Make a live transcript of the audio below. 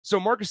So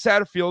Marcus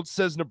Satterfield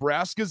says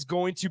Nebraska's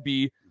going to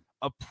be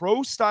a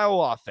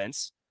pro-style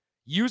offense,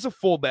 use a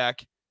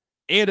fullback,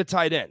 and a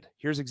tight end.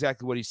 Here's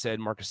exactly what he said,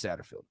 Marcus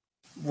Satterfield.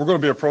 We're going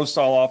to be a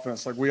pro-style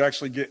offense. Like, we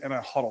actually get in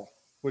a huddle,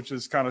 which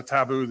is kind of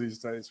taboo these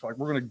days. Like,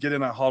 we're going to get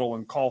in a huddle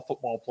and call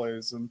football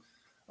plays, and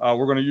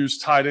we're going to use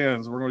tight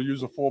ends. We're going to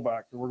use a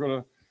fullback. And we're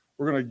going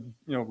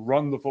to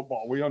run the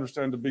football. We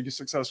understand to be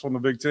successful in the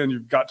Big Ten,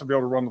 you've got to be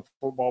able to run the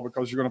football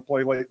because you're going to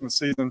play late in the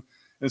season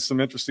in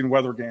some interesting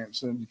weather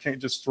games, and you can't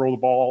just throw the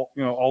ball,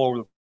 all over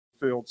the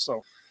field.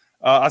 So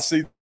I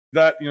see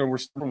that, we're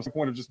from the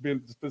point of just being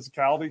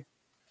physicality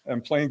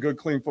and playing good,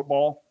 clean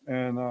football.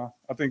 And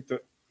I think that,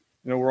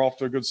 we're off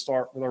to a good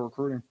start with our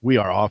recruiting. We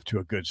are off to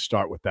a good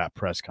start with that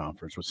press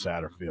conference with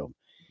Satterfield.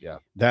 Yeah.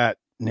 That,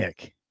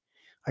 Nick,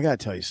 I got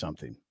to tell you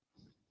something.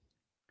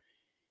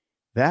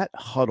 That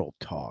huddle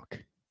talk,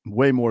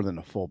 way more than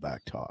the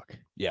fullback talk.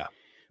 Yeah.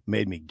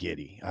 Made me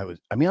giddy. I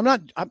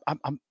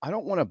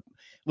don't want to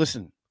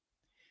listen.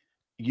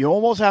 You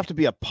almost have to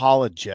be apologetic